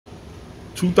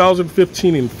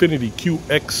2015 Infiniti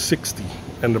QX60.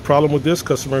 And the problem with this,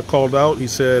 customer called out. He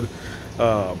said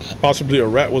possibly a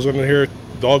rat was under here.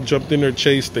 Dog jumped in there,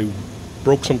 chased. They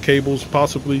broke some cables,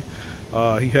 possibly.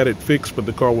 He had it fixed, but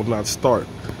the car would not start.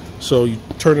 So you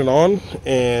turn it on,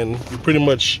 and you pretty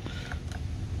much,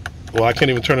 well, I can't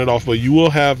even turn it off, but you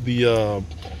will have the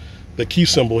key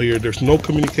symbol here. There's no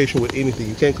communication with anything.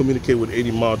 You can't communicate with any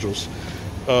modules.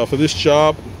 For this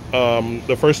job,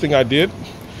 the first thing I did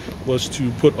was to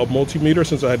put a multimeter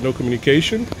since I had no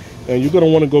communication. And you're going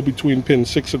to want to go between pin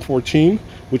 6 and 14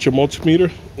 with your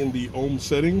multimeter in the ohm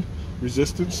setting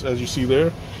resistance, as you see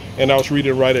there. And I was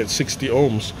reading right at 60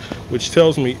 ohms, which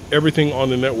tells me everything on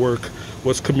the network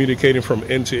was communicating from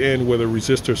end to end where the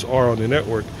resistors are on the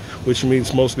network, which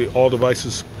means mostly all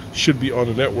devices should be on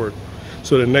the network.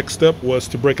 So the next step was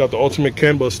to break out the ultimate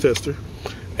CANBUS tester.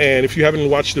 And if you haven't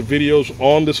watched the videos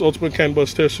on this ultimate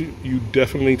CANBUS tester, you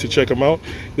definitely need to check them out.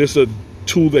 This is a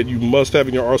tool that you must have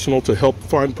in your arsenal to help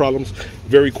find problems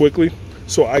very quickly.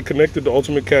 So I connected the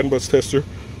ultimate CANBUS tester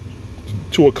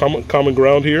to a common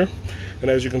ground here.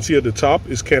 And as you can see, at the top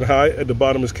is CAN high, at the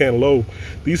bottom is CAN low.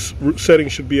 These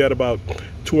settings should be at about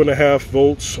 2.5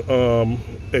 volts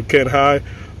at CAN high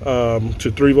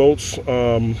to 3 volts.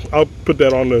 I'll put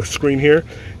that on the screen here.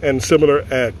 And similar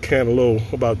at CAN low,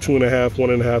 about 2.5,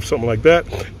 1.5, something like that.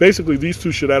 Basically, these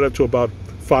two should add up to about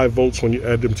 5 volts when you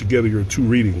add them together, your two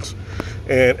readings.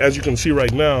 And as you can see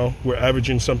right now, we're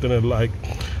averaging something at like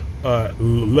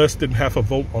less than half a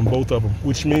volt on both of them,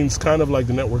 which means kind of like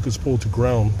the network is pulled to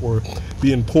ground, or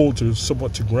being pulled to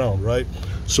somewhat to ground, right?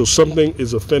 So something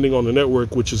is offending on the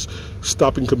network, which is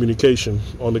stopping communication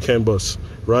on the CAN bus,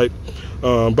 right?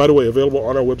 By the way, available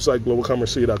on our website,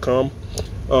 globalcommerceca.com.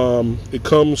 It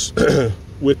comes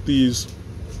with these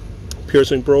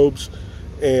piercing probes,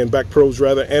 and back probes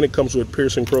rather, and it comes with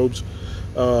piercing probes.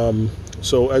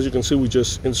 So as you can see, we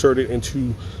just inserted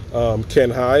into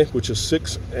CAN high, which is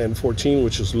 6, and 14,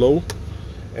 which is low,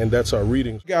 and that's our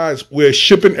reading. Guys, we're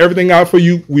shipping everything out for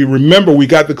you. We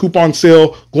got the coupon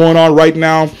sale going on right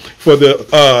now for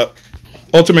the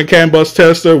ultimate CANBUS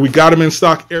tester. We got them in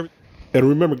stock. And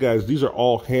remember, guys, these are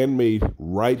all handmade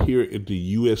right here in the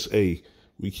USA.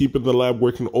 We keep in the lab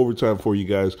working overtime for you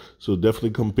guys, so definitely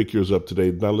come pick yours up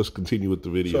today. Now let's continue with the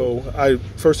video. So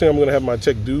first thing I'm going to have my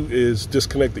tech do is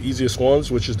disconnect the easiest ones,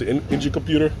 which is the engine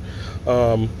computer.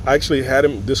 I actually had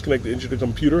him disconnect the engine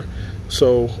computer.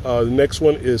 So the next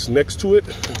one is next to it.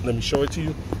 Let me show it to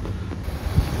you.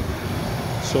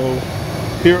 So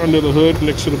here under the hood,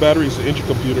 next to the battery, is the engine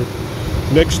computer.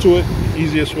 Next to it, the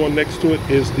easiest one next to it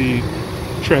is the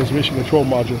transmission control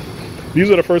module. These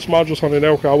are the first modules on the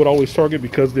network I would always target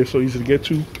because they're so easy to get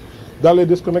to. Dale,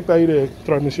 desconecta ahí de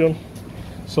transmisión.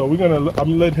 So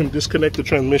I'm letting him disconnect the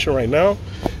transmission right now.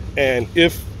 And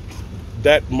if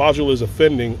that module is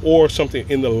offending, or something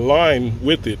in the line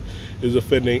with it is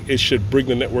offending, it should bring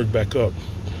the network back up.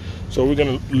 So we're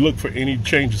gonna look for any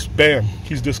changes. Bam,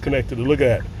 he's disconnected. Look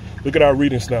at that. Look at our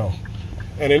readings now.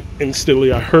 And then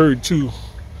instantly I heard too,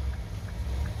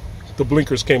 the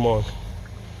blinkers came on.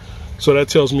 So that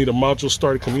tells me the module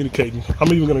started communicating.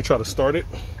 I'm even gonna try to start it.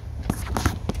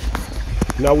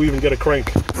 Now we even get a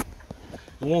crank.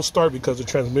 It won't start because the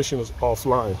transmission is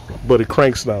offline, but it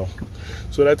cranks now.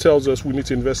 So that tells us we need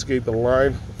to investigate the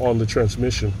line on the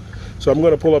transmission. So I'm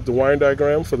gonna pull up the wiring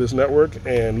diagram for this network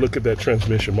and look at that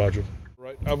transmission module.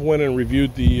 Right, I've went and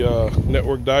reviewed the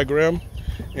network diagram,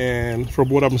 and from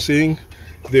what I'm seeing,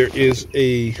 there is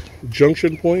a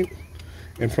junction point.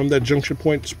 And from that junction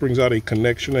point springs out a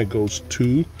connection that goes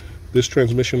to this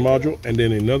transmission module, and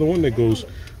then another one that goes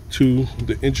to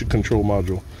the engine control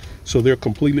module. So they're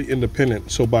completely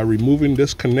independent. So by removing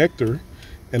this connector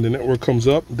and the network comes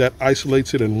up, that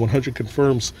isolates it, and 100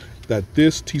 confirms that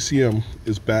this TCM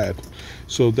is bad.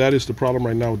 So that is the problem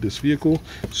right now with this vehicle.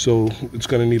 So it's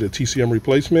going to need a TCM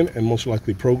replacement and most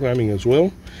likely programming as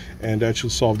well, and that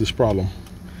should solve this problem.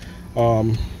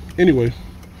 Anyway,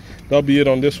 that'll be it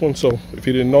on this one. So if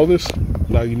you didn't know this,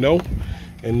 now you know,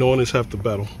 and knowing is half the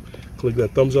battle. Click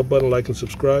that thumbs up button, like and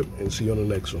subscribe, and see you on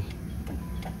the next one.